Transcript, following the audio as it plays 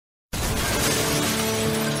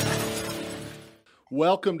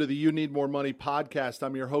Welcome to the You Need More Money podcast.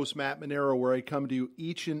 I'm your host, Matt Manero, where I come to you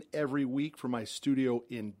each and every week from my studio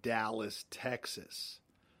in Dallas, Texas.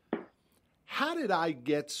 How did I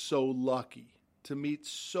get so lucky to meet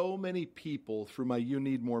so many people through my You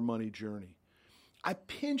Need More Money journey? I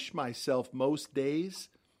pinch myself most days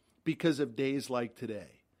because of days like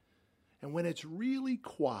today. And when it's really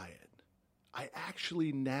quiet, I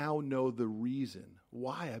actually now know the reason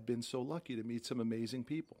why I've been so lucky to meet some amazing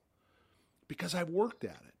people. Because I've worked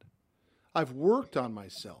at it. I've worked on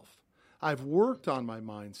myself. I've worked on my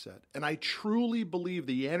mindset. And I truly believe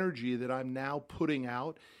the energy that I'm now putting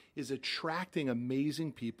out is attracting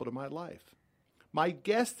amazing people to my life. My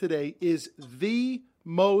guest today is the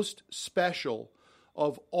most special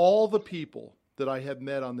of all the people that I have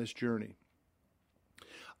met on this journey.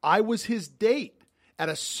 I was his date at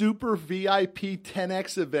a super VIP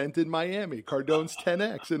 10X event in Miami, Cardone's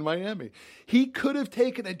 10X in Miami. He could have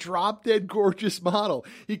taken a drop-dead gorgeous model.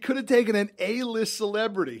 He could have taken an A-list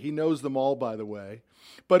celebrity. He knows them all, by the way.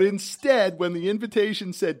 But instead, when the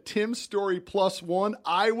invitation said Tim Storey +1,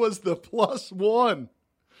 I was the +1.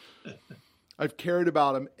 I've cared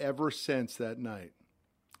about him ever since that night.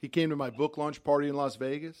 He came to my book launch party in Las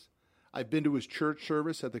Vegas. I've been to his church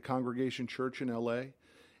service at the Congregation Church in L.A.,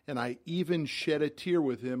 and I even shed a tear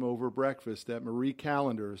with him over breakfast at Marie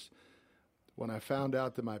Callender's when I found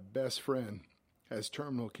out that my best friend has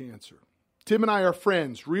terminal cancer. Tim and I are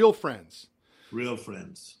friends, real friends. Real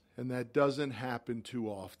friends. And that doesn't happen too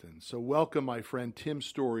often. So welcome, my friend Tim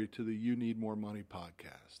Storey, to the You Need More Money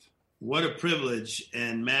podcast. What a privilege.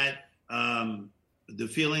 And Matt, the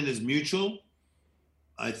feeling is mutual.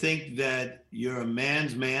 I think that you're a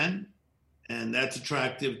man's man, and that's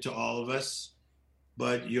attractive to all of us.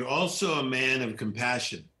 But you're also a man of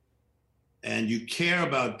compassion, and you care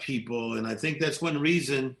about people. And I think that's one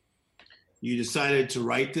reason you decided to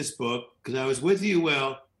write this book, because I was with you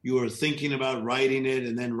while you were thinking about writing it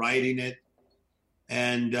and then writing it.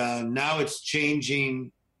 And now it's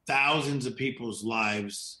changing thousands of people's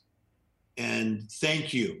lives. And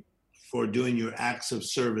thank you for doing your acts of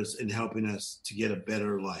service and helping us to get a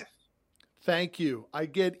better life. Thank you. I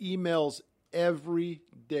get emails every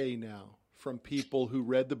day now from people who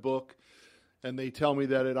read the book, and they tell me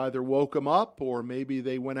that it either woke them up or maybe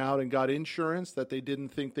they went out and got insurance that they didn't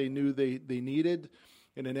think they knew they needed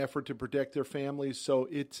in an effort to protect their families. So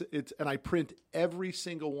it's and I print every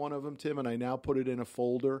single one of them, Tim, and I now put it in a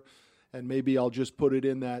folder, and maybe I'll just put it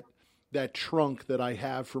in that trunk that I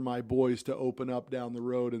have for my boys to open up down the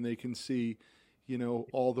road, and they can see,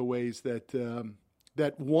 all the ways that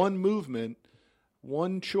that one movement,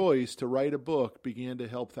 one choice to write a book began to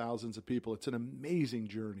help thousands of people. It's an amazing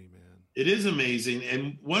journey, man. It is amazing.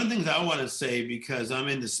 And one of the things I want to say, because I'm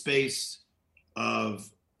in the space of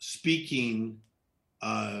speaking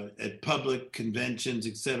at public conventions,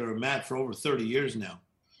 et cetera, Matt, for over 30 years now.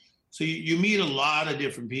 So you meet a lot of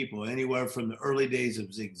different people, anywhere from the early days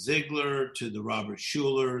of Zig Ziglar to the Robert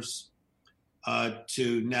Schulers,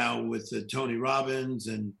 to now with the Tony Robbins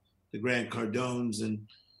and the Grant Cardones. And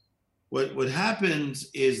what happens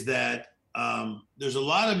is that there's a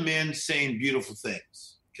lot of men saying beautiful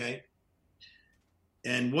things, okay?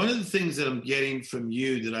 And one of the things that I'm getting from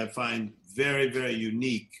you that I find very, very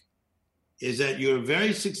unique is that you're a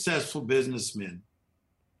very successful businessman.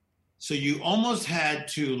 So you almost had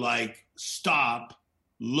to stop,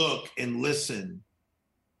 look, and listen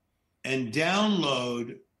and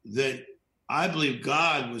download that I believe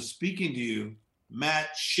God was speaking to you.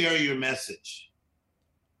 Matt, share your message.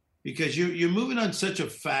 Because you're moving on such a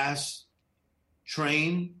fast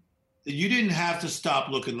train that you didn't have to stop,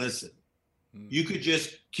 look, and listen. You could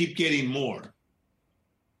just keep getting more.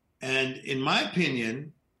 And in my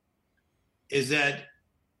opinion, is that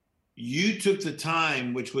you took the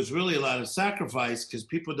time, which was really a lot of sacrifice, because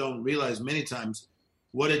people don't realize many times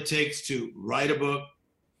what it takes to write a book,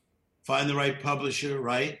 find the right publisher,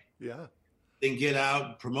 right? Yeah. Then get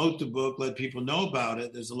out, promote the book, let people know about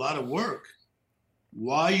it. There's a lot of work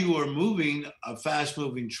while you are moving a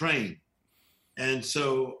fast-moving train. And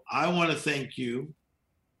so I want to thank you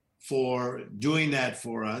for doing that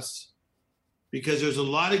for us, because there's a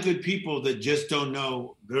lot of good people that just don't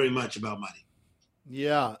know very much about money.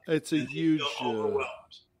 Yeah, it's a huge...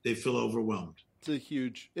 They feel overwhelmed.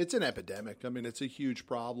 It's an epidemic. I mean, it's a huge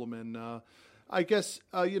problem. And I guess,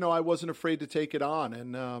 I wasn't afraid to take it on.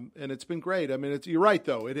 And it's been great. I mean, you're right,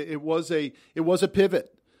 though. It was a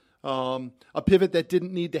pivot. A pivot that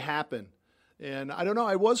didn't need to happen. And I don't know,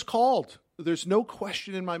 I was called. There's no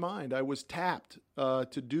question in my mind. I was tapped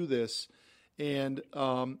to do this. And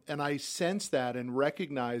I sense that and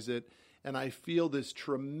recognize it. And I feel this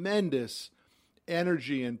tremendous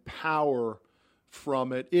energy and power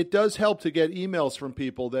from it. It does help to get emails from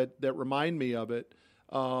people that remind me of it.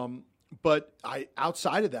 But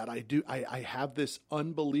outside of that, I have this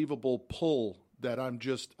unbelievable pull that I'm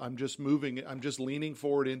just moving. I'm just leaning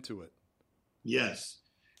forward into it. Yes.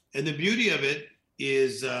 And the beauty of it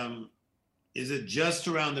is it just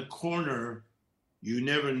around the corner. You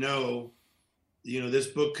never know. This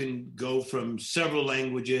book can go from several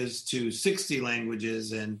languages to 60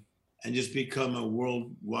 languages and just become a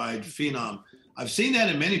worldwide phenom. I've seen that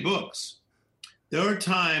in many books. There are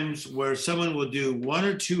times where someone will do one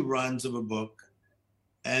or two runs of a book,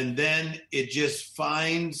 and then it just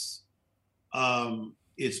finds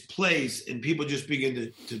its place, and people just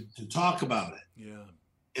begin to talk about it. Yeah.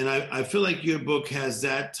 And I feel like your book has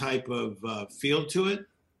that type of feel to it,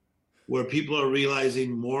 where people are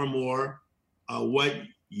realizing more and more what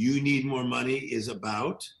You Need More Money is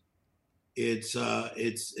about. It's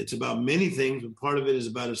about many things, but part of it is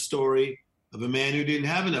about a story of a man who didn't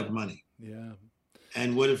have enough money. Yeah.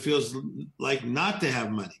 And what it feels like not to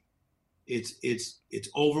have money. It's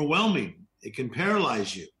overwhelming. It can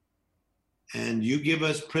paralyze you. And you give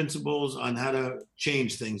us principles on how to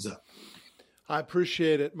change things up. I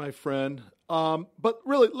appreciate it, my friend. But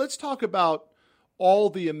really, let's talk about all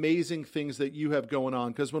the amazing things that you have going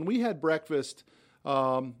on. Because when we had breakfast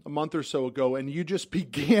a month or so ago, and you just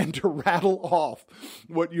began to rattle off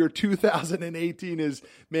what your 2018 is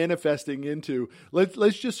manifesting into,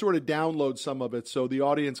 let's just sort of download some of it so the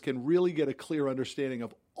audience can really get a clear understanding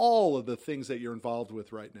of all of the things that you're involved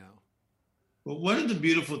with right now. Well, one of the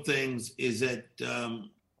beautiful things is that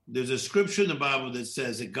there's a scripture in the Bible that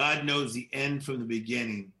says that God knows the end from the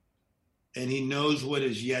beginning, and he knows what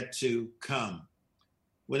is yet to come.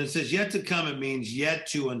 When it says yet to come, it means yet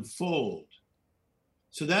to unfold.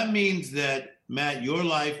 So that means that, Matt, your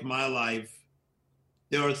life, my life,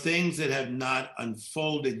 there are things that have not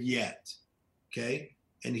unfolded yet, okay?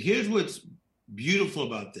 And here's what's beautiful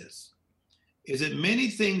about this, is that many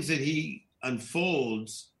things that he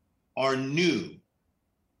unfolds are new.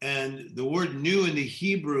 And the word new in the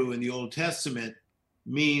Hebrew in the Old Testament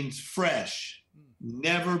means fresh,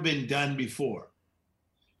 never been done before.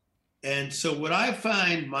 And so what I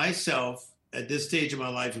find myself at this stage of my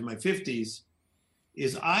life in my 50s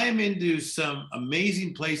is I am into some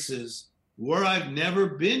amazing places where I've never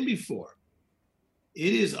been before.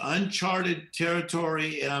 It is uncharted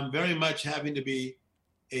territory, and I'm very much having to be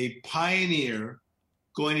a pioneer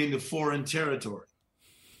going into foreign territory.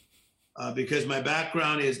 Because my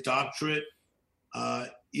background is doctorate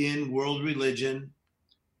in world religion,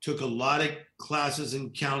 took a lot of classes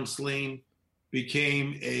in counseling,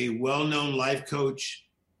 became a well-known life coach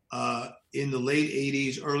in the late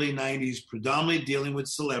 80s, early 90s, predominantly dealing with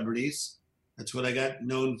celebrities. That's what I got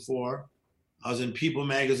known for. I was in People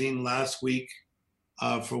magazine last week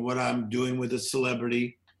for what I'm doing with a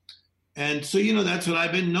celebrity. And so, that's what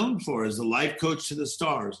I've been known for, as the life coach to the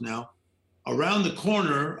stars. Now, around the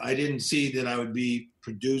corner, I didn't see that I would be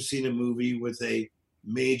producing a movie with a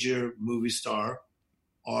major movie star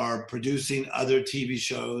or producing other TV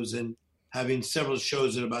shows and having several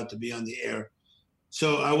shows that are about to be on the air.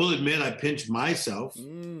 So I will admit I pinch myself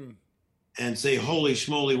and say, holy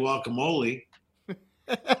schmoly guacamole.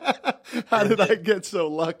 How did I get so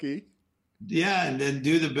lucky? Yeah, and then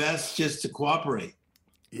do the best just to cooperate.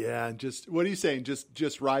 Yeah, and what are you saying?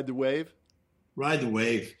 Just ride the wave? Ride the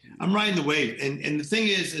wave. I'm riding the wave. And the thing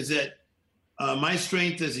is that my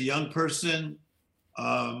strength as a young person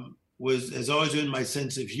has always been my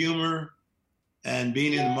sense of humor and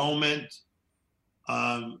being in the moment.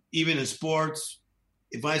 Even in sports,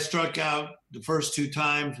 if I struck out the first two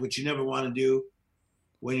times, which you never want to do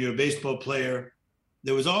when you're a baseball player,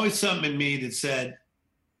 there was always something in me that said,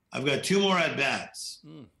 I've got two more at-bats.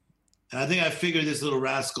 And I think I figured this little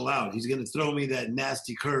rascal out. He's going to throw me that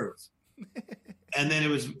nasty curve. And then it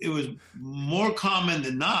was more common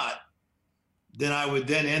than not that I would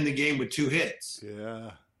then end the game with two hits.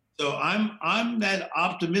 Yeah. So I'm that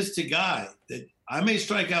optimistic guy that I may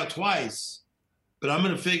strike out twice, but I'm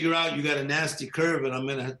going to figure out you got a nasty curve, and I'm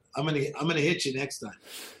going to hit you next time.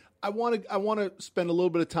 I want to spend a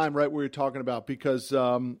little bit of time right where you're talking about, because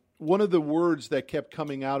one of the words that kept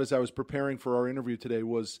coming out as I was preparing for our interview today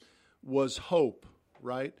was hope,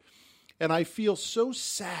 right? And I feel so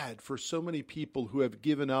sad for so many people who have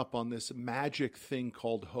given up on this magic thing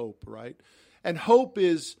called hope, right? And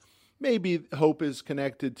maybe hope is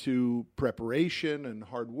connected to preparation and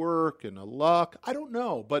hard work and luck. I don't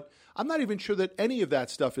know, but I'm not even sure that any of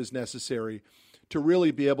that stuff is necessary to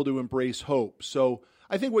really be able to embrace hope. So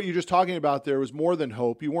I think what you're just talking about there was more than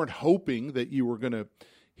hope. You weren't hoping that you were going to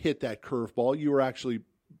hit that curveball. You were actually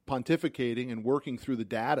pontificating and working through the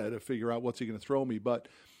data to figure out what's he going to throw me. But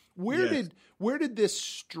where did this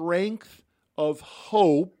strength of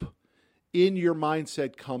hope in your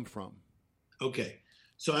mindset come from? Okay.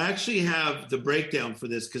 So I actually have the breakdown for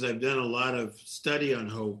this because I've done a lot of study on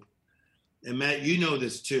hope. And Matt, you know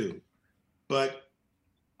this too. But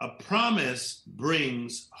a promise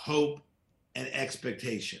brings hope and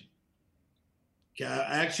expectation. Okay,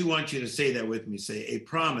 I actually want you to say that with me. Say, a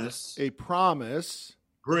promise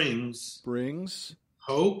brings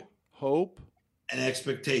hope and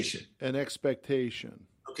expectation.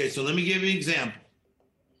 Okay, so let me give you an example.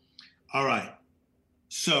 All right.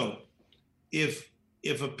 So if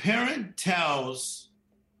a parent tells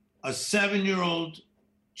a 7-year-old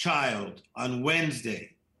child on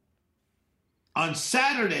Wednesday, on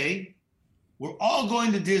Saturday, we're all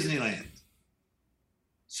going to Disneyland.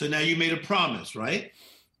 So now you made a promise, right?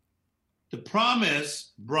 The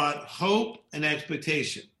promise brought hope and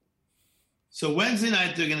expectation. So Wednesday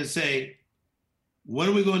night, they're going to say, when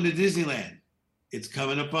are we going to Disneyland? It's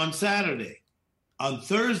coming up on Saturday. On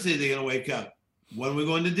Thursday, they're going to wake up. When are we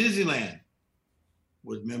going to Disneyland?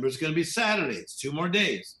 Well, remember, it's going to be Saturday. It's 2 more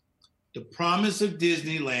days. The promise of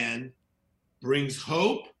Disneyland brings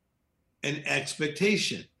hope and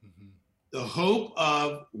expectation. Mm-hmm. The hope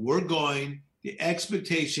of we're going, the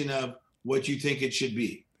expectation of what you think it should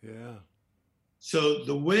be. Yeah. So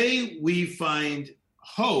the way we find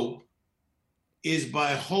hope is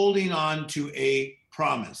by holding on to a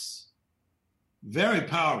promise. Very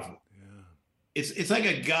powerful. Yeah. It's like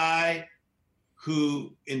a guy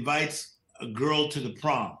who invites a girl to the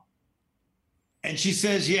prom and she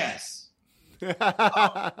says yes. Oh,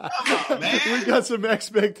 come on, man. We got some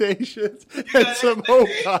expectations and some hope,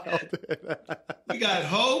 Kyle. We got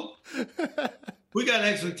hope. We got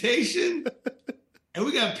expectation. And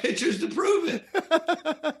we got pictures to prove it.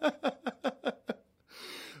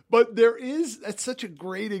 But that's such a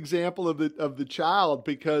great example of the child,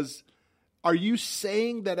 because are you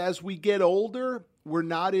saying that as we get older, we're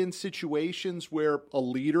not in situations where a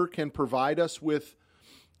leader can provide us with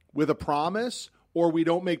a promise, or we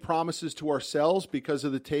don't make promises to ourselves because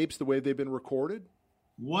of the tapes, the way they've been recorded?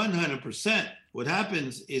 100%. What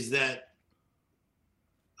happens is that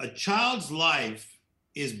a child's life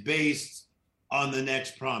is based on the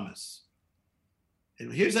next promise.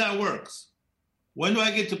 And here's how it works. When do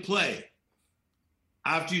I get to play?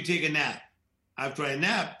 After you take a nap. After I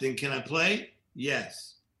nap, then can I play?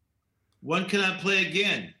 Yes. When can I play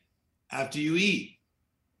again? After you eat.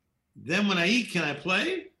 Then when I eat, can I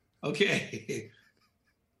play? Okay.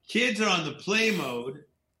 Kids are on the play mode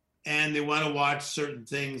and they want to watch certain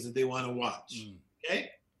things that they want to watch.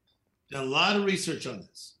 Okay? Done a lot of research on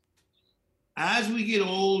this. As we get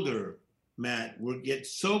older, Matt, we get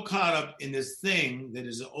so caught up in this thing that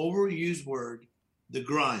is an overused word, the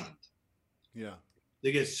grind. Yeah.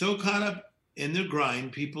 They get so caught up in their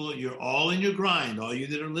grind. People, you're all in your grind. All you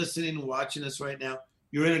that are listening and watching us right now,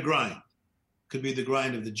 you're in a grind. Could be the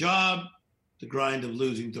grind of the job, the grind of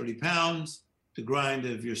losing 30 pounds, the grind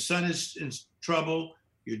of your son is in trouble,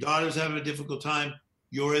 your daughter's having a difficult time.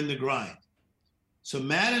 You're in the grind. So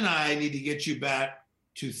Matt and I need to get you back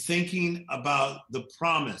to thinking about the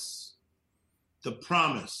promise. The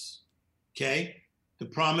promise, okay? The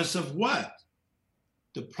promise of what?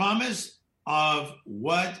 The promise of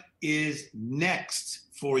what is next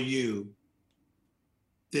for you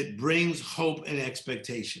that brings hope and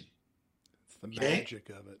expectation. It's the magic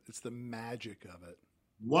of it. It's the magic of it.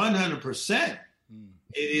 100%.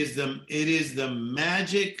 It is the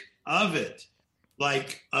magic of it.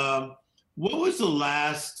 Like, what was the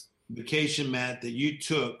last vacation, Matt, that you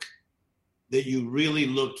took that you really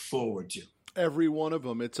looked forward to? Every one of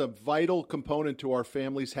them. It's a vital component to our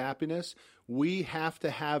family's happiness. We have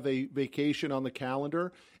to have a vacation on the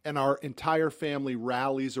calendar, and our entire family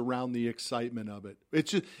rallies around the excitement of it.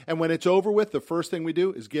 And when it's over with, the first thing we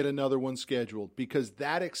do is get another one scheduled, because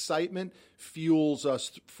that excitement fuels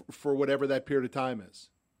us for whatever that period of time is.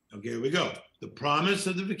 Okay, here we go. The promise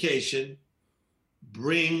of the vacation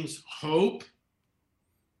brings hope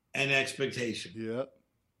and expectation. Yeah.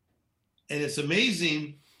 And it's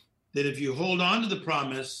amazing that if you hold on to the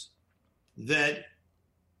promise, that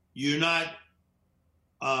you're not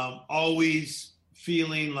always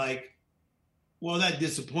feeling like, well, that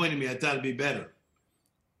disappointed me. I thought it'd be better.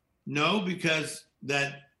 No, because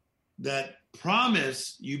that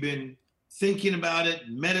promise, you've been thinking about it,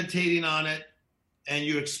 meditating on it, and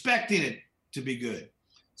you're expecting it to be good.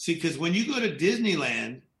 See, because when you go to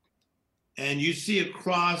Disneyland and you see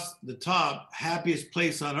across the top, happiest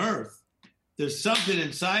place on earth, there's something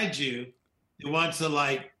inside you that wants to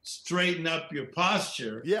like straighten up your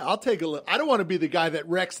posture. Yeah, I'll take a look. I don't want to be the guy that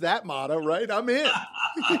wrecks that motto, right? I'm in.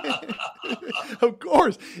 Of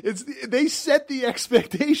course. They set the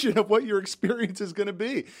expectation of what your experience is going to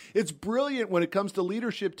be. It's brilliant when it comes to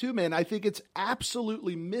leadership too, man. I think it's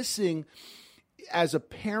absolutely missing as a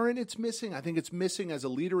parent. It's missing. I think it's missing as a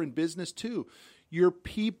leader in business too. Your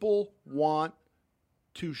people want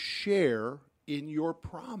to share in your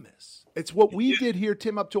promise. It's what we did here,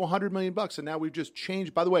 Tim, up to $100 million. And now we've just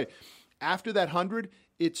changed. By the way, after that 100,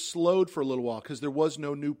 it slowed for a little while because there was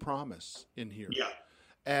no new promise in here. Yeah.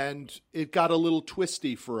 And it got a little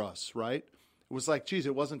twisty for us, right? It was like, geez,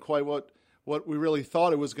 it wasn't quite what we really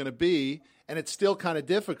thought it was going to be. And it's still kind of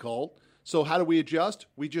difficult. So how do we adjust?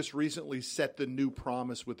 We just recently set the new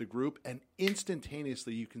promise with the group. And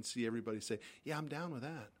instantaneously, you can see everybody say, yeah, I'm down with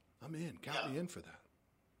that. I'm in. Count me in for that.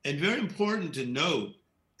 And very important to note,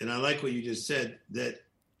 and I like what you just said, that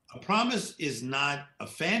a promise is not a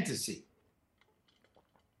fantasy.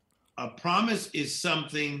 A promise is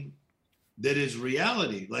something that is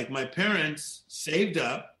reality. Like my parents saved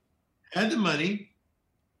up, had the money,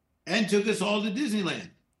 and took us all to Disneyland.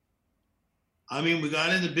 I mean, we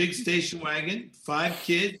got in the big station wagon, 5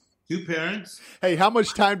 kids, 2 parents. Hey, how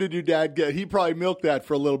much time did your dad get? He probably milked that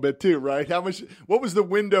for a little bit too, right? What was the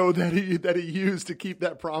window that he used to keep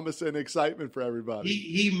that promise and excitement for everybody?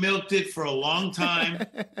 He milked it for a long time,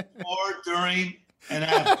 before, during, and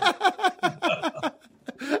after.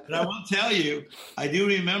 But I will tell you, I do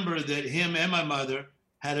remember that him and my mother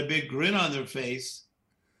had a big grin on their face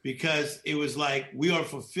because it was like, we are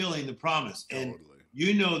fulfilling the promise. And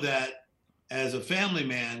you know that as a family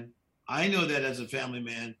man, I know that as a family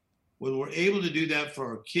man, when we're able to do that for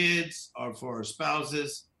our kids or for our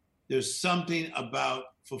spouses, there's something about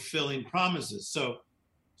fulfilling promises. So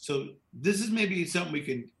this is maybe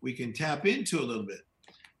something we can tap into a little bit,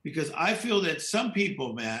 because I feel that some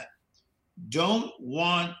people, Matt, don't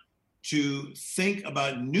want to think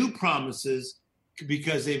about new promises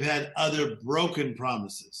because they've had other broken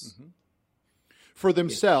promises. Mm-hmm. For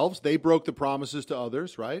themselves, they broke the promises to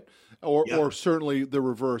others, right? Or certainly the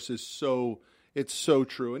reverse is it's so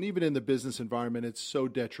true. And even in the business environment, it's so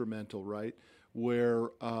detrimental, right? Where,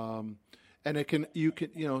 and you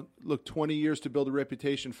can, look, 20 years to build a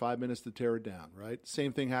reputation, 5 minutes to tear it down, right?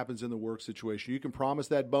 Same thing happens in the work situation. You can promise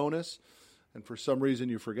that bonus, and for some reason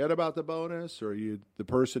you forget about the bonus, or the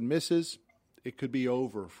person misses, it could be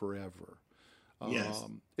over forever. Yes.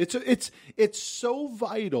 It's so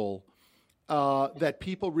vital that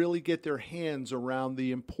people really get their hands around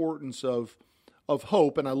the importance of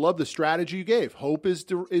hope. And I love the strategy you gave. Hope is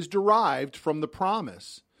derived from the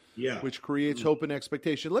promise, which creates hope and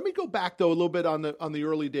expectation. Let me go back though a little bit on the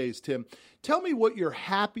early days, Tim. Tell me what your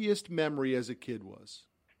happiest memory as a kid was.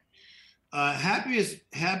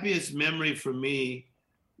 Happiest memory for me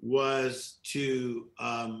was to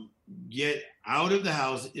get out of the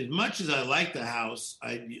house. As much as I like the house,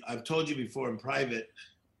 I've told you before in private,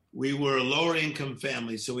 we were a lower income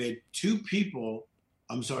family. So we had 2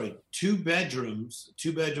 bedrooms,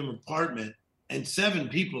 2-bedroom apartment, and 7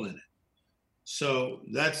 people in it. So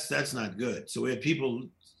that's not good. So we had people,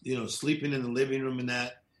 sleeping in the living room and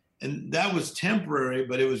that was temporary,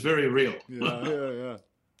 but it was very real. Yeah.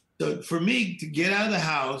 So for me to get out of the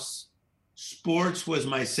house, sports was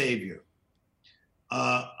my savior.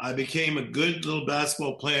 I became a good little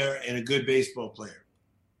basketball player and a good baseball player.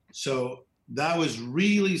 So that was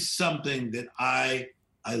really something that I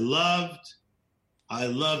loved. I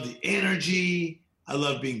loved the energy. I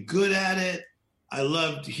loved being good at it. I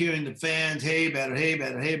loved hearing the fans, hey, batter, hey,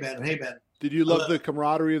 batter, hey, batter, hey, batter. Did you love the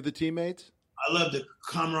camaraderie of the teammates? I loved the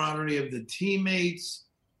camaraderie of the teammates,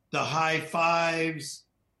 the high fives,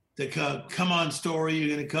 the come on story,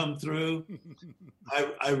 you're going to come through.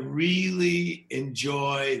 I really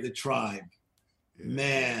enjoy the tribe,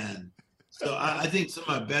 man. So I think some of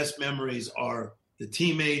my best memories are the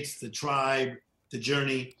teammates, the tribe, the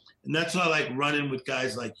journey. And that's why I like running with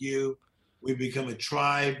guys like you. We become a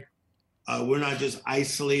tribe. We're not just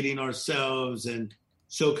isolating ourselves and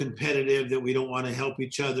so competitive that we don't want to help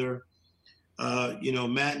each other.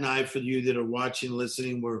 Matt and I, for you that are watching,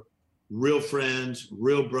 listening, we're real friends,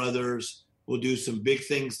 real brothers. We'll do some big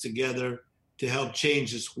things together to help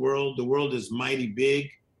change this world. The world is mighty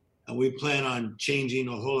big, and we plan on changing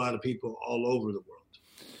a whole lot of people all over the world.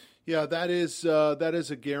 Yeah, that is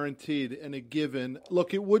a guaranteed and a given.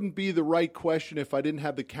 Look, it wouldn't be the right question if I didn't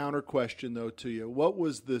have the counter question though to you. What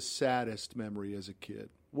was the saddest memory as a kid?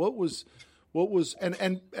 What was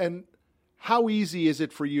and how easy is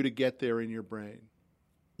it for you to get there in your brain?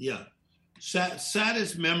 Yeah.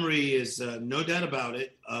 Saddest memory is no doubt about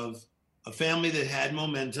it, of a family that had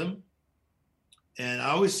momentum, And I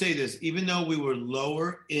always say this, even though we were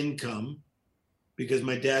lower income, because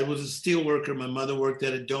my dad was a steel worker, my mother worked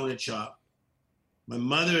at a donut shop. My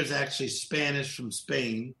mother is actually Spanish from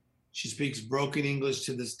Spain. She speaks broken English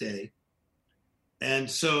to this day. And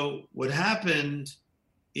so what happened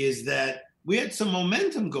is that we had some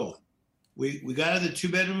momentum going. We got out of the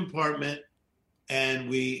 2-bedroom apartment and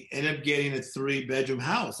we ended up getting a 3-bedroom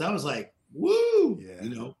house. I was like, woo,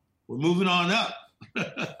 we're moving on up.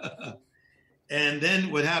 And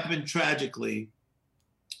then what happened tragically,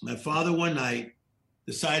 my father one night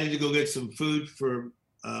decided to go get some food for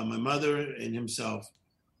my mother and himself.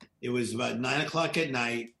 It was about 9 o'clock at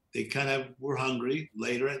night. They kind of were hungry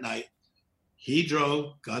later at night. He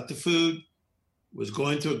drove, got the food, was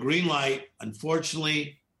going through a green light.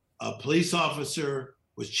 Unfortunately, a police officer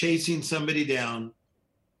was chasing somebody down,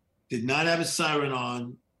 did not have a siren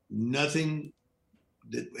on, nothing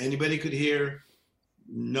that anybody could hear,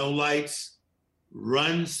 no lights,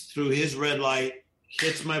 runs through his red light,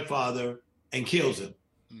 hits my father, and kills him.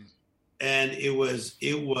 And it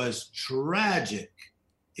was tragic.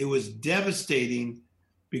 It was devastating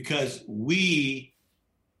because we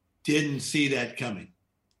didn't see that coming.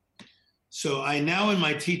 So I now in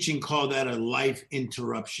my teaching call that a life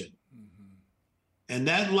interruption. Mm-hmm. And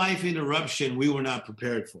that life interruption we were not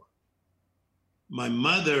prepared for. My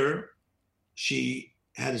mother, she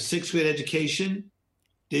had a 6th grade education,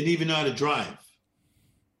 didn't even know how to drive.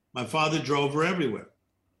 My father drove her everywhere.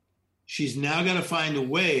 She's now got to find a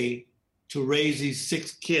way to raise these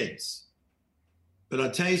 6 kids. But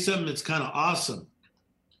I'll tell you something that's kind of awesome,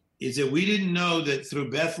 is that we didn't know that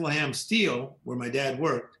through Bethlehem Steel, where my dad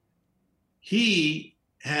worked, he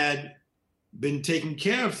had been taking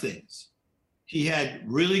care of things. He had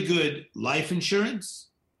really good life insurance.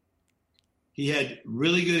 He had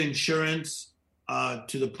really good insurance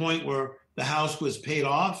to the point where the house was paid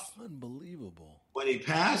off. Unbelievable. When he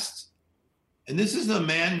passed. And this is a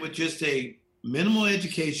man with just a minimal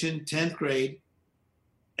education, 10th grade.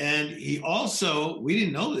 And he also, we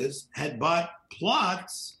didn't know this, had bought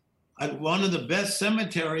plots at one of the best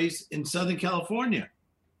cemeteries in Southern California.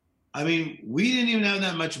 I mean, we didn't even have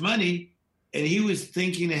that much money, and he was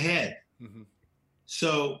thinking ahead. Mm-hmm.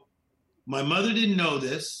 So my mother didn't know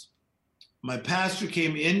this. My pastor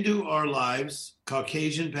came into our lives,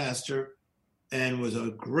 Caucasian pastor, and was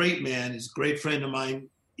a great man. He's a great friend of mine.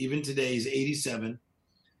 Even today, he's 87.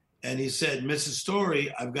 And he said, Mrs.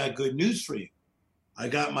 Story, I've got good news for you. I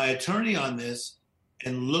got my attorney on this,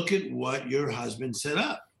 and look at what your husband set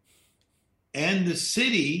up. And the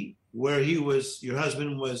city where your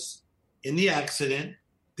husband was in the accident,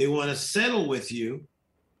 they want to settle with you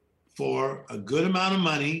for a good amount of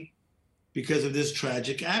money because of this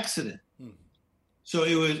tragic accident. So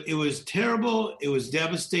it was terrible. It was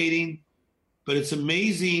devastating, but it's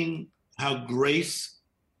amazing how grace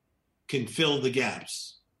can fill the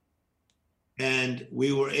gaps. And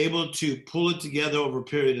we were able to pull it together over a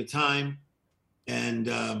period of time.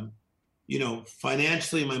 And,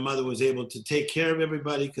 financially, my mother was able to take care of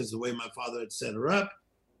everybody because the way my father had set her up.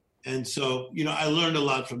 And so, I learned a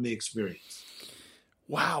lot from the experience.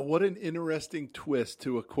 Wow, what an interesting twist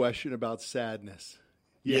to a question about sadness.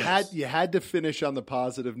 You Yes. had to finish on the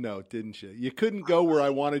positive note, didn't you? You couldn't go where I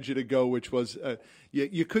wanted you to go, which was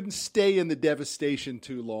you couldn't stay in the devastation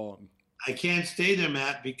too long. I can't stay there,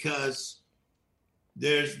 Matt, because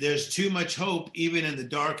there's too much hope even in the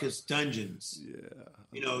darkest dungeons.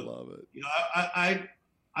 Yeah, I love it.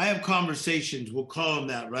 I have conversations, we'll call them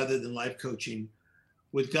that rather than life coaching,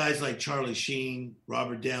 with guys like Charlie Sheen,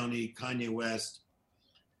 Robert Downey, Kanye West.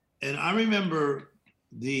 And I remember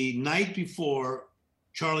the night before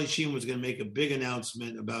Charlie Sheen was going to make a big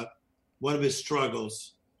announcement about one of his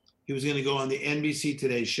struggles. He was going to go on the NBC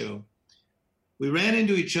Today show. We ran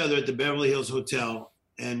into each other at the Beverly Hills Hotel,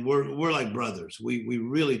 and we're like brothers. We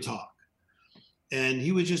really talk. And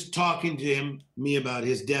he was just talking to me about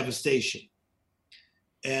his devastation.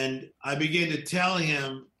 And I began to tell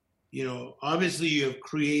him, obviously you have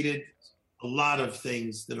created a lot of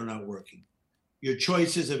things that are not working. Your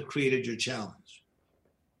choices have created your challenge.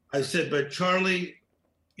 I said, but Charlie,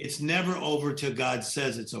 it's never over till God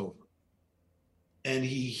says it's over. And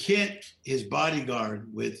he hit his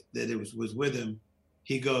bodyguard was with him.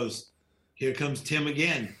 He goes, here comes Tim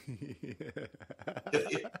again.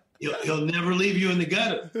 He'll never leave you in the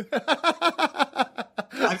gutter.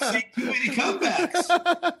 I've seen too many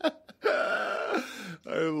comebacks.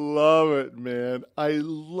 I love it, man. I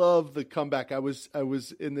love the comeback. I was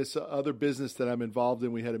in this other business that I'm involved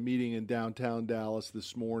in. We had a meeting in downtown Dallas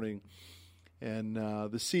this morning, and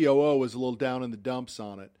the COO was a little down in the dumps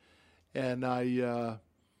on it. And I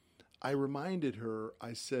reminded her,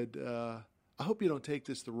 I said, I hope you don't take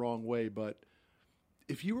this the wrong way, but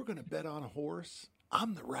if you were going to bet on a horse,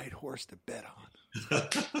 I'm the right horse to bet on.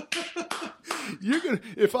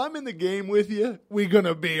 If I'm in the game with you, we're going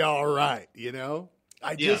to be all right, you know?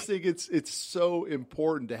 I just think it's so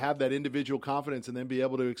important to have that individual confidence and then be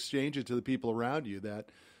able to exchange it to the people around you that,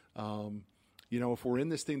 if we're in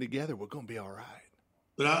this thing together, we're going to be all right.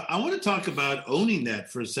 But I want to talk about owning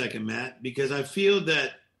that for a second, Matt, because I feel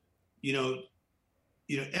that,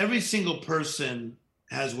 every single person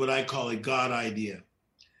has what I call a God idea.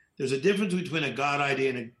 There's a difference between a God idea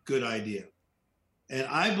and a good idea. And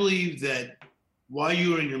I believe that while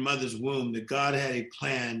you were in your mother's womb, that God had a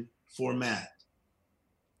plan for Matt.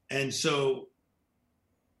 And so,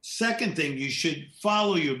 second thing, you should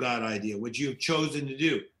follow your God idea, which you have chosen to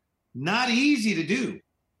do. Not easy to do.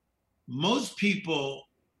 Most people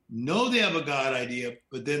know they have a God idea,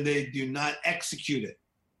 but then they do not execute it.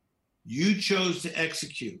 You chose to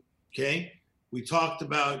execute, okay? We talked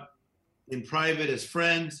about in private as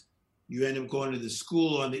friends. You end up going to the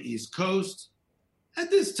school on the East Coast. At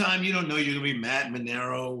this time, you don't know you're going to be Matt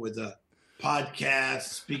Manero with a podcast,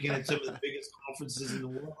 speaking at some of the biggest conferences in the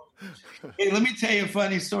world. Hey, let me tell you a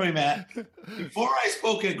funny story, Matt. Before I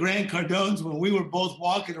spoke at Grant Cardone's, when we were both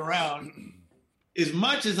walking around, as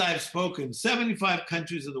much as I've spoken, 75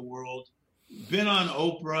 countries of the world, been on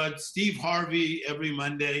Oprah, Steve Harvey every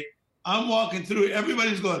Monday, I'm walking through,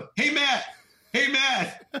 everybody's going, hey, Matt, hey,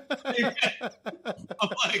 Matt, hey, Matt. I'm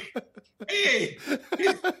like, hey,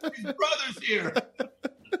 his brother's here.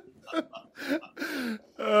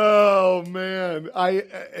 Oh man,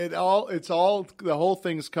 the whole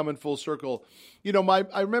thing's coming full circle.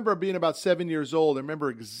 I remember being about 7 years old. I remember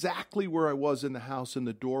exactly where I was in the house in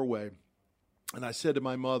the doorway. And I said to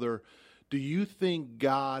my mother, do you think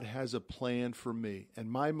God has a plan for me? And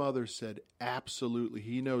my mother said, absolutely.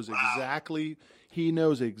 He knows exactly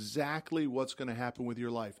what's going to happen with your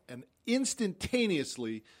life. And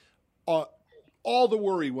instantaneously, all the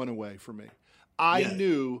worry went away from me. I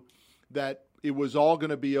knew that it was all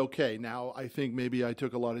going to be okay. Now, I think maybe I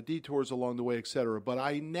took a lot of detours along the way, et cetera, but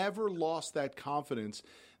I never lost that confidence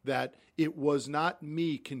that it was not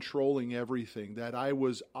me controlling everything, that I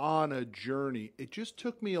was on a journey. It just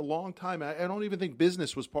took me a long time. I don't even think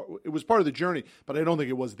business was part of the journey, but I don't think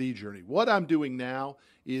it was the journey. What I'm doing now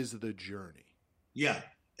is the journey. Yeah.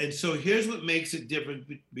 And so here's what makes it different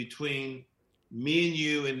between me and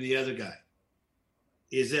you and the other guy.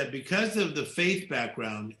 Is that because of the faith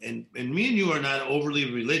background, and me and you are not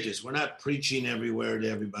overly religious. We're not preaching everywhere to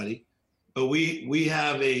everybody, but we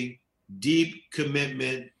have a deep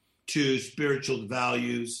commitment to spiritual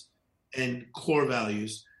values and core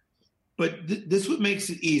values. But this is what makes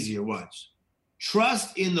it easier. Watch.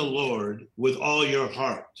 Trust in the Lord with all your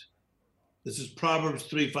heart. This is Proverbs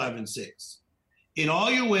 3, 5, and 6. In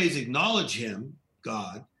all your ways acknowledge him,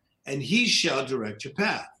 God, and he shall direct your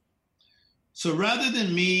path. So rather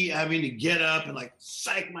than me having to get up and like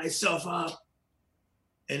psych myself up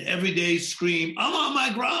and every day scream, I'm on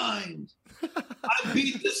my grind. I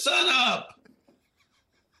beat the sun up.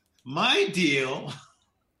 My deal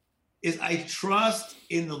is I trust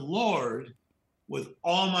in the Lord with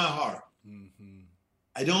all my heart. Mm-hmm.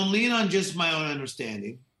 I don't lean on just my own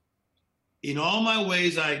understanding. In all my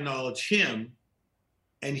ways, I acknowledge him,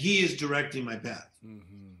 and he is directing my path.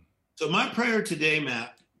 Mm-hmm. So my prayer today,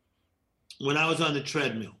 Matt, when I was on the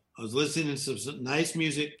treadmill, I was listening to some nice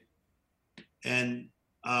music, and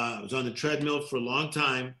I was on the treadmill for a long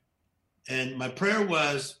time. And my prayer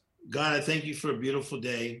was, God, I thank you for a beautiful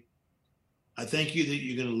day. I thank you that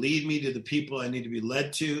you're going to lead me to the people I need to be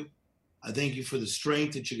led to. I thank you for the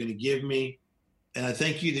strength that you're going to give me. And I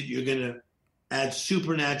thank you that you're going to add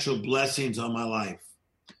supernatural blessings on my life.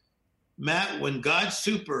 Matt, when God's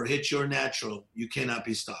super hits your natural, you cannot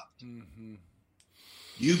be stopped. Mm-hmm.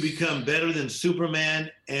 You become better than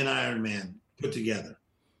Superman and Iron Man put together.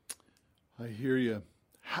 I hear you.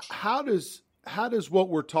 How does what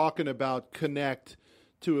we're talking about connect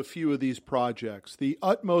to a few of these projects? The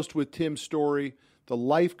Utmost with Tim Storey, the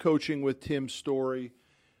Life Coaching with Tim Storey.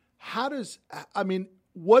 What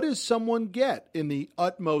does someone get in the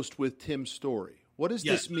Utmost with Tim Storey? What does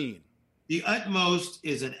this mean? The Utmost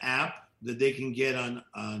is an app that they can get on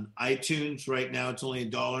iTunes. Right now, it's only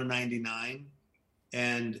 $1.99.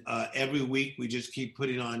 And every week, we just keep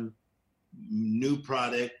putting on new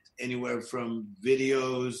product, anywhere from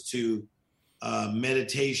videos to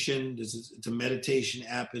meditation. It's a meditation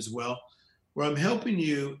app as well, where I'm helping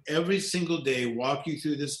you every single day, walk you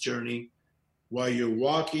through this journey. While you're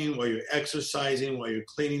walking, while you're exercising, while you're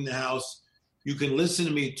cleaning the house, you can listen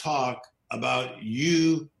to me talk about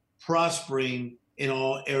you prospering in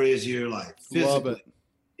all areas of your life, physically,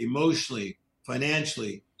 emotionally,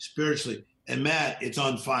 financially, spiritually. And Matt, it's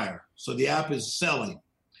on fire. So the app is selling.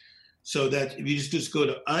 So that if you just go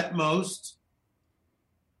to Utmost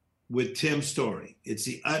with Tim Story, it's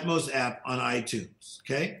the Utmost app on iTunes.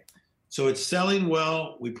 Okay. So it's selling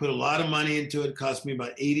well. We put a lot of money into it. It cost me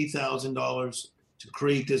about $80,000 to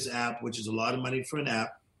create this app, which is a lot of money for an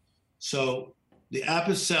app. So the app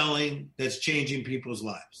is selling. That's changing people's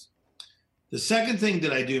lives. The second thing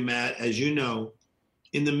that I do, Matt, as you know,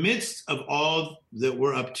 in the midst of all that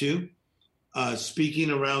we're up to, speaking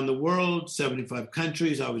around the world, 75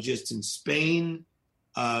 countries. I was just in Spain,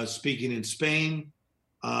 speaking in Spain.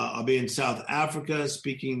 I'll be in South Africa,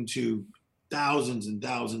 speaking to thousands and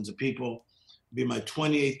thousands of people. It'll be my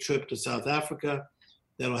 28th trip to South Africa.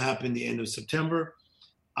 That'll happen the end of September.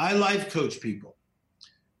 I life coach people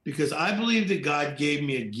because I believe that God gave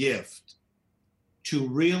me a gift to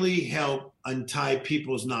really help untie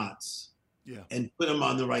people's knots and put them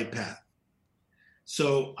on the right path.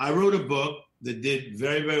 So I wrote a book that did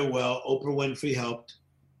very, very well. Oprah Winfrey helped,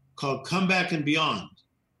 called Come Back and Beyond.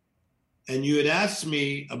 And you had asked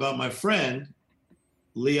me about my friend,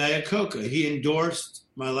 Lee Iacocca. He endorsed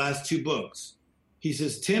my last two books. He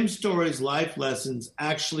says, Tim Story's life lessons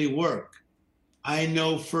actually work. I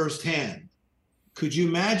know firsthand. Could you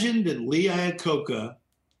imagine that Lee Iacocca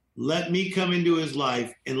let me come into his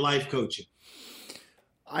life and life coach him?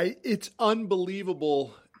 It's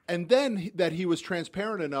unbelievable. And then that he was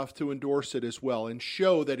transparent enough to endorse it as well and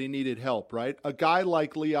show that he needed help, right? A guy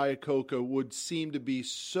like Lee Iacocca would seem to be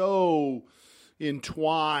so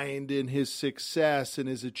entwined in his success and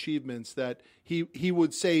his achievements that he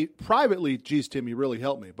would say privately, geez, Tim, you really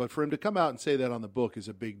helped me. But for him to come out and say that on the book is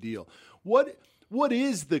a big deal. What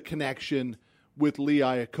is the connection with Lee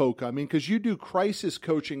Iacocca? I mean, because you do crisis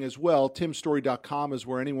coaching as well. TimStory.com is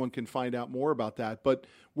where anyone can find out more about that. But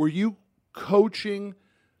were you coaching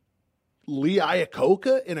Lee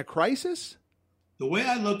Iacocca in a crisis? The way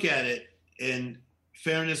I look at it, in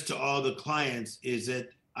fairness to all the clients, is that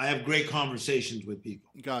I have great conversations with people.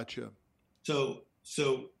 Gotcha. So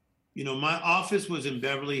my office was in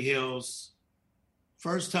Beverly Hills.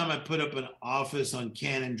 First time I put up an office on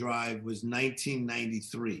Cannon Drive was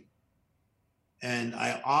 1993. And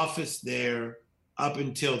I officed there up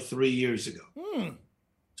until 3 years ago.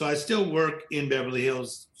 So I still work in Beverly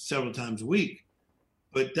Hills several times a week,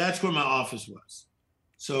 but that's where my office was.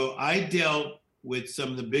 So I dealt with some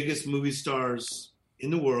of the biggest movie stars in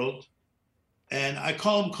the world, and I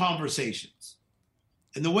call them conversations.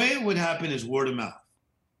 And the way it would happen is word of mouth.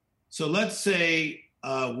 So let's say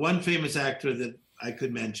one famous actor that I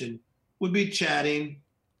could mention would be chatting,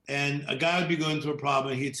 and a guy would be going through a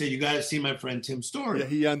problem, and he'd say, you got to see my friend Tim Story. Yeah,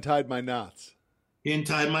 he untied my knots. He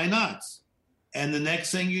untied my knots. And the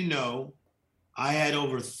next thing you know, I had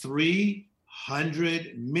over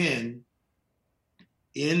 300 men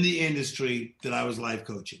in the industry that I was life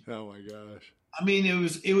coaching. Oh my gosh. I mean,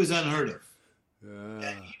 it was unheard of. Yeah. And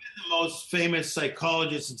even the most famous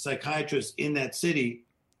psychologists and psychiatrists in that city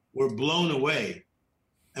were blown away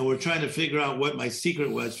and were trying to figure out what my secret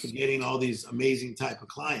was for getting all these amazing type of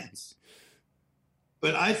clients.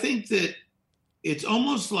 But I think that it's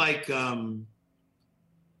almost like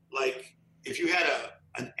if you had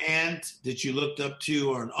an aunt that you looked up to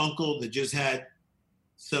or an uncle that just had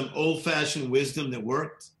some old-fashioned wisdom that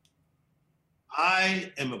worked.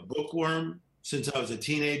 I am a bookworm since I was a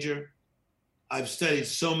teenager. I've studied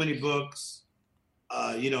so many books,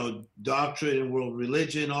 doctorate in world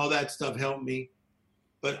religion, all that stuff helped me.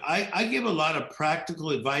 But I give a lot of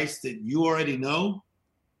practical advice that you already know,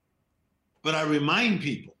 but I remind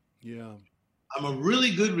people. Yeah. I'm a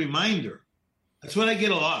really good reminder. That's what I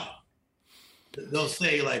get a lot. They'll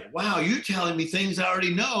say like, wow, you're telling me things I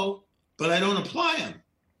already know, but I don't apply them.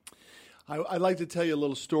 I'd like to tell you a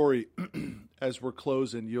little story as we're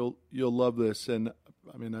closing. You'll love this. And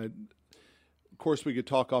I mean, of course we could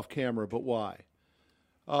talk off camera, but why?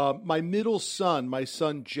 My middle son, my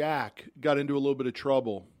son Jack, got into a little bit of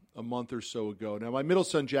trouble a month or so ago. Now, my middle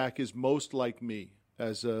son Jack is most like me.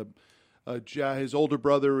 His older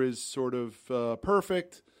brother is sort of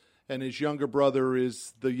perfect, and his younger brother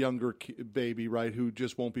is the younger baby, right, who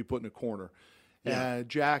just won't be put in a corner. Yeah.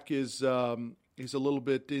 Jack is he's a little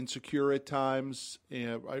bit insecure at times,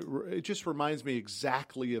 and it just reminds me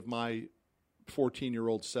exactly of my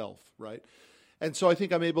 14-year-old self, right? And so I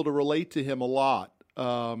think I'm able to relate to him a lot.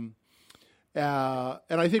 And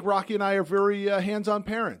I think Rocky and I are very hands-on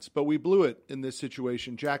parents, but we blew it in this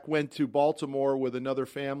situation. Jack went to Baltimore with another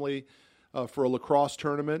family for a lacrosse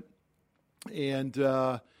tournament, and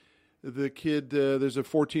the kid, there's a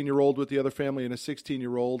 14-year-old with the other family and a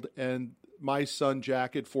 16-year-old, and my son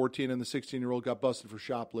Jack at 14 and the 16-year-old got busted for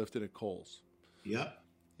shoplifting at Kohl's. Yep.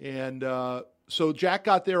 And so Jack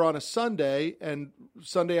got there on a Sunday, and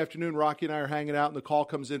Sunday afternoon, Rocky and I are hanging out, and the call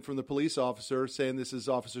comes in from the police officer saying this is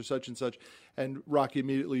Officer such and such, and Rocky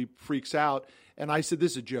immediately freaks out. And I said,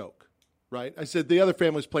 this is a joke, right? I said, the other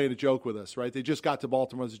family's playing a joke with us, right? They just got to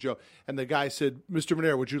Baltimore as a joke. And the guy said, Mr.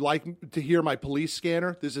 Monero, would you like to hear my police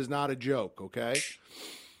scanner? This is not a joke, okay?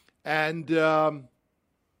 And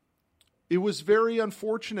it was very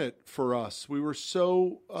unfortunate for us. We were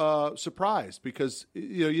so surprised because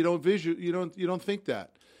you don't think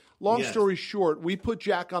that. Long story short, we put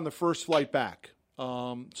Jack on the first flight back.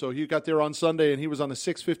 So he got there on Sunday, and he was on the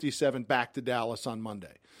 6:57 back to Dallas on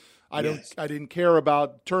Monday. I didn't care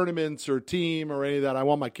about tournaments or team or any of that. I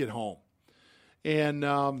want my kid home, and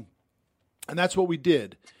that's what we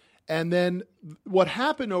did. And then what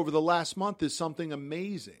happened over the last month is something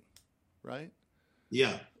amazing, right?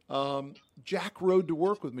 Yeah. Jack rode to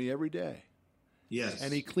work with me every day. Yes.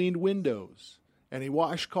 And he cleaned windows, and he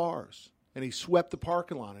washed cars, and he swept the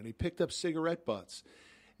parking lot, and he picked up cigarette butts.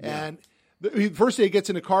 Yeah. And the first day he gets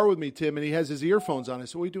in the car with me, Tim, and he has his earphones on. I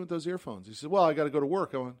said, what are you doing with those earphones? He said, well, I got to go to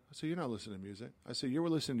work. I said, you're not listening to music. I said, you were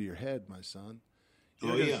listening to your head, my son.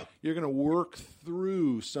 You're going to work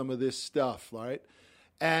through some of this stuff, right?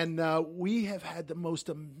 And we have had the most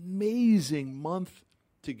amazing month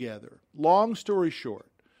together. Long story short,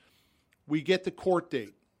 we get the court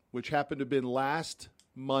date, which happened to have been last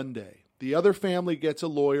Monday. The other family gets a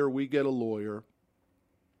lawyer. We get a lawyer.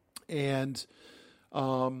 And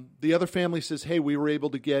the other family says, hey, we were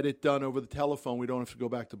able to get it done over the telephone. We don't have to go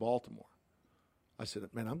back to Baltimore. I said,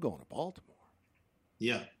 man, I'm going to Baltimore.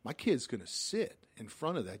 Yeah. My kid's going to sit in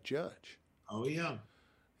front of that judge. Oh, yeah.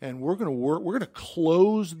 And we're going to work. We're going to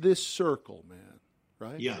close this circle, man.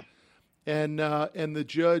 Right? Yeah. And the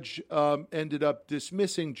judge ended up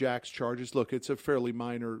dismissing Jack's charges. Look, it's a fairly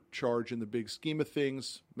minor charge in the big scheme of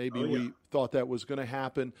things. Maybe we thought that was going to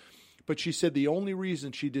happen. But she said the only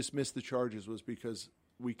reason she dismissed the charges was because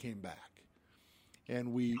we came back. And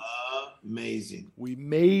Amazing. We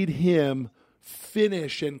made him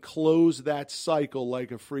finish and close that cycle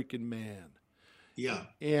like a freaking man. Yeah.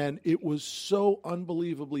 And it was so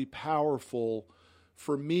unbelievably powerful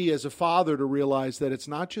for me as a father to realize that it's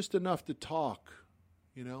not just enough to talk,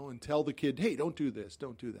 and tell the kid, hey, don't do this,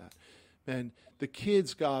 don't do that. And the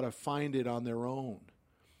kids got to find it on their own.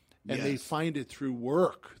 And they find it through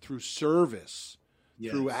work, through service,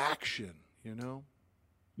 through action,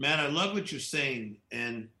 Man, I love what you're saying.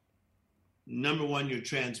 And number one, your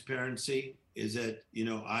transparency is that,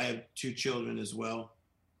 I have 2 children as well.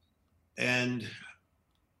 And,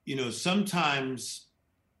 sometimes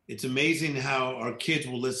it's amazing how our kids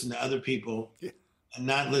will listen to other people and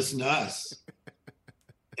not listen to us.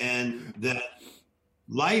 And that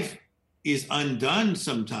life is undone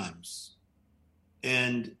sometimes.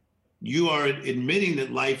 And you are admitting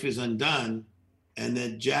that life is undone and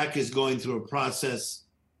that Jack is going through a process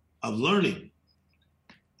of learning.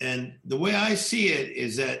 And the way I see it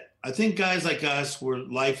is that I think guys like us, where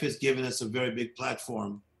life has given us a very big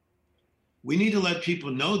platform, we need to let people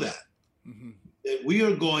know that. Mm-hmm. That we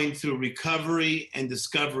are going through recovery and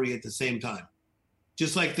discovery at the same time,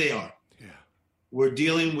 just like they are. Yeah. We're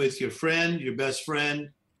dealing with your friend, your best friend,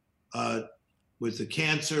 with the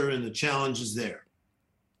cancer and the challenges there.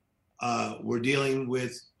 We're dealing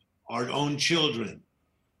with our own children.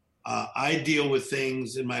 I deal with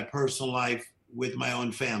things in my personal life with my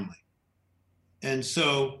own family. And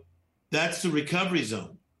so that's the recovery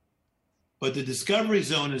zone. But the discovery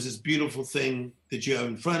zone is this beautiful thing that you have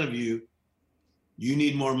in front of you. You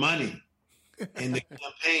need more money and the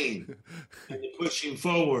campaign and the pushing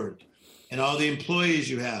forward and all the employees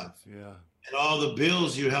you have and all the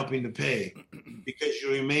bills you're helping to pay because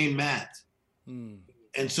you remain Matt.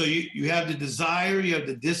 And so you have the desire, you have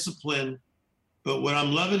the discipline, but what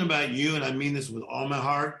I'm loving about you, and I mean this with all my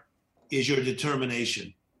heart, is your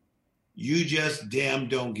determination. You just damn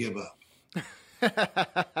don't give up.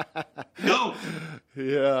 No.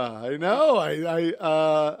 Yeah, I know.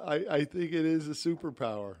 I think it is a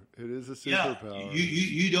superpower. It is a superpower.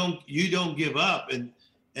 Yeah, you don't give up.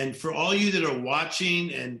 And for all you that are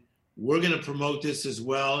watching, and we're going to promote this as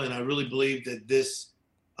well, and I really believe that this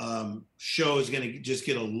show is going to just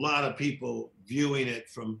get a lot of people viewing it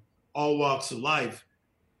from all walks of life.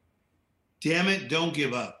 Damn it, don't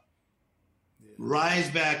give up. Yeah. Rise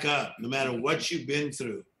back up, no matter what you've been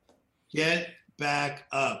through. Get back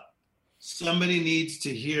up. Somebody needs to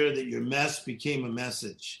hear that your mess became a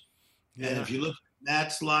message. Yeah. And if you look at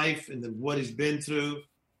Matt's life and what he's been through,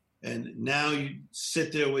 and now you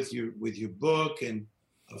sit there with your book and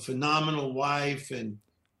a phenomenal wife and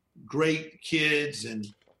great kids, and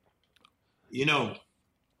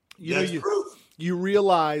that's proof. You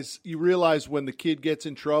realize when the kid gets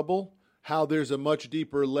in trouble, how there's a much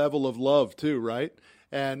deeper level of love too, right?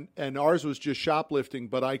 And ours was just shoplifting,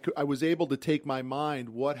 but I was able to take my mind,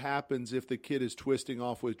 what happens if the kid is twisting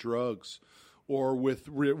off with drugs or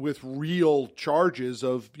with real charges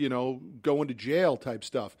of, going to jail type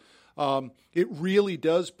stuff. It really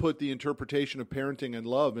does put the interpretation of parenting and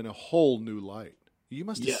love in a whole new light. You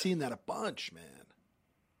must have seen that a bunch, man.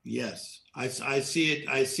 Yes, I see it.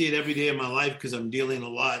 I see it every day of my life because I'm dealing a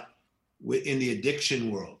lot in the addiction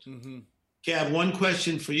world. Mm-hmm. Okay, I have one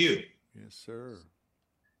question for you. Yes, sir.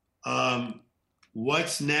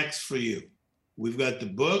 What's next for you? We've got the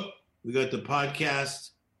book. We got the podcast.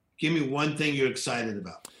 Give me one thing you're excited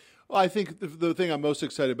about. Well, I think the thing I'm most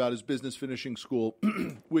excited about is Business Finishing School,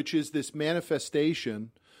 which is this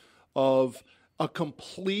manifestation of a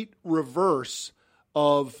complete reverse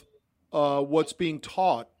of what's being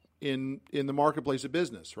taught in the marketplace of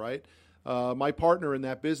business, right? My partner in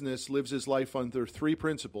that business lives his life under 3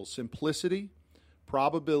 principles: simplicity,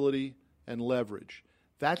 probability, and leverage.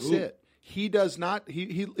 That's it. He does not,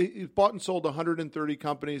 he bought and sold 130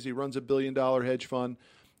 companies. He runs $1 billion hedge fund,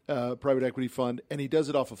 private equity fund, and he does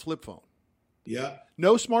it off a flip phone. Yeah.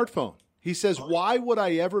 No smartphone. He says, why would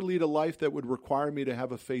I ever lead a life that would require me to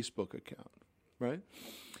have a Facebook account, right?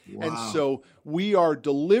 Wow. And so we are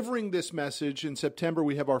delivering this message. In September,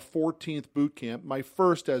 we have our 14th boot camp, my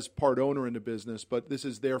first as part owner in the business, but this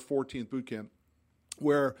is their 14th boot camp,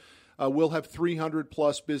 where we'll have 300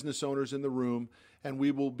 plus business owners in the room, and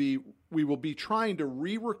we will be trying to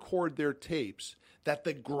re-record their tapes that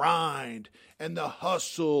the grind and the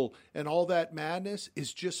hustle and all that madness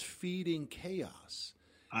is just feeding chaos.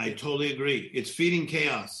 I totally agree. It's feeding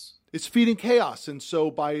chaos. It's feeding chaos. And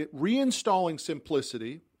so by reinstalling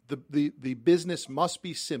simplicity, the business must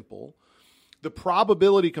be simple. The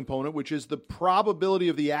probability component, which is the probability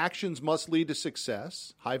of the actions must lead to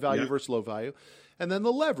success, high value versus low value. And then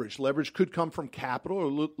the leverage. Leverage could come from capital,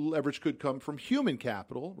 or leverage could come from human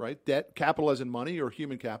capital, right? Debt, capital as in money, or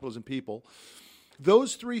human capital as in people.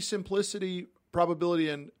 Those 3 simplicity, probability,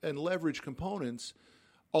 and leverage components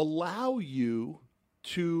allow you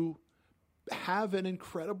to have an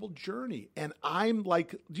incredible journey. And I'm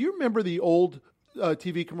like, do you remember the old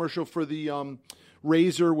TV commercial for the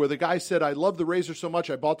Razor where the guy said, I love the Razor so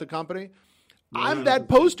much I bought the company? Yeah. I'm that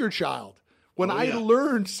poster child. When I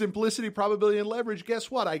learned simplicity, probability, and leverage,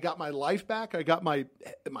 guess what? I got my life back. I got my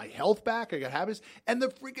health back. I got habits. And the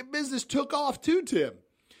freaking business took off too, Tim.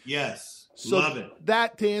 Yes. So love it.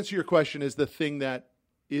 That, to answer your question, is the thing that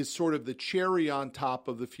is sort of the cherry on top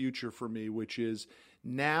of the future for me, which is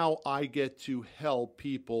now I get to help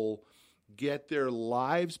people get their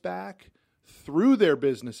lives back through their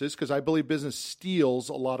businesses, because I believe business steals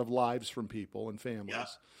a lot of lives from people and families. Yeah.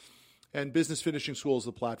 And Business Finishing School is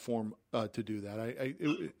the platform to do that.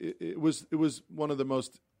 It was one of the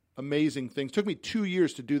most amazing things. It took me 2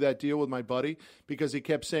 years to do that deal with my buddy, because he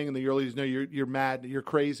kept saying in the early days, no, you're mad, you're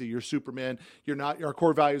crazy, you're Superman, you're not, our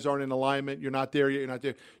core values aren't in alignment, you're not there yet, you're not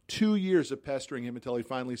there. 2 years of pestering him until he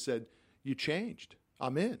finally said, you changed,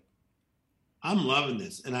 I'm in. I'm loving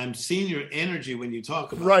this, and I'm seeing your energy when you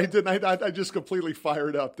talk about it. Didn't I? I just completely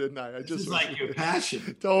fired up, didn't I? This is like your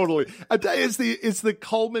passion. Totally. I tell you, it's the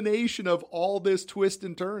culmination of all this twists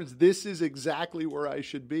and turns. This is exactly where I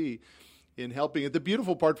should be in helping it. The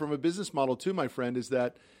beautiful part from a business model too, my friend, is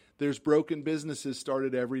that there's broken businesses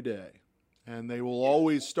started every day, and they will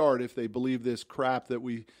always start if they believe this crap that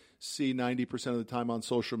we see 90% of the time on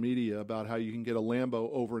social media about how you can get a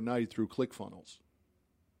Lambo overnight through ClickFunnels.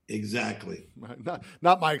 Exactly.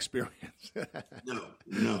 Not my experience. No.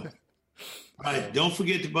 All right. Don't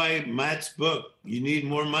forget to buy Matt's book. You need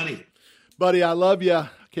more money. Buddy, I love you.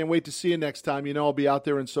 Can't wait to see you next time. You know, I'll be out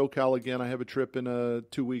there in SoCal again. I have a trip in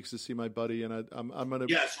 2 weeks to see my buddy, and I'm going to.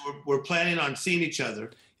 Yes, we're planning on seeing each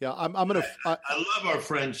other. Yeah, I'm going to. I love our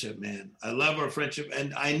friendship, man. I love our friendship,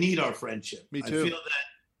 and I need our friendship. Me too. I feel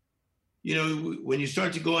that, when you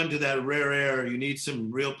start to go into that rare air, you need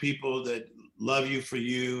some real people that love you for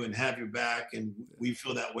you and have your back, and we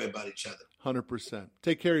feel that way about each other. 100%.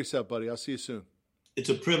 Take care of yourself, buddy. I'll see you soon. It's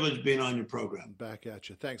a privilege being on your program. Back at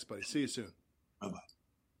you. Thanks, buddy. See you soon. Bye-bye.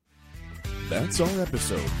 That's our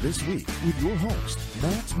episode this week with your host,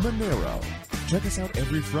 Matt Manero. Check us out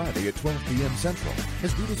every Friday at 12 p.m. Central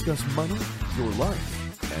as we discuss money, your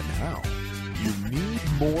life, and how you need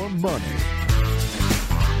more money.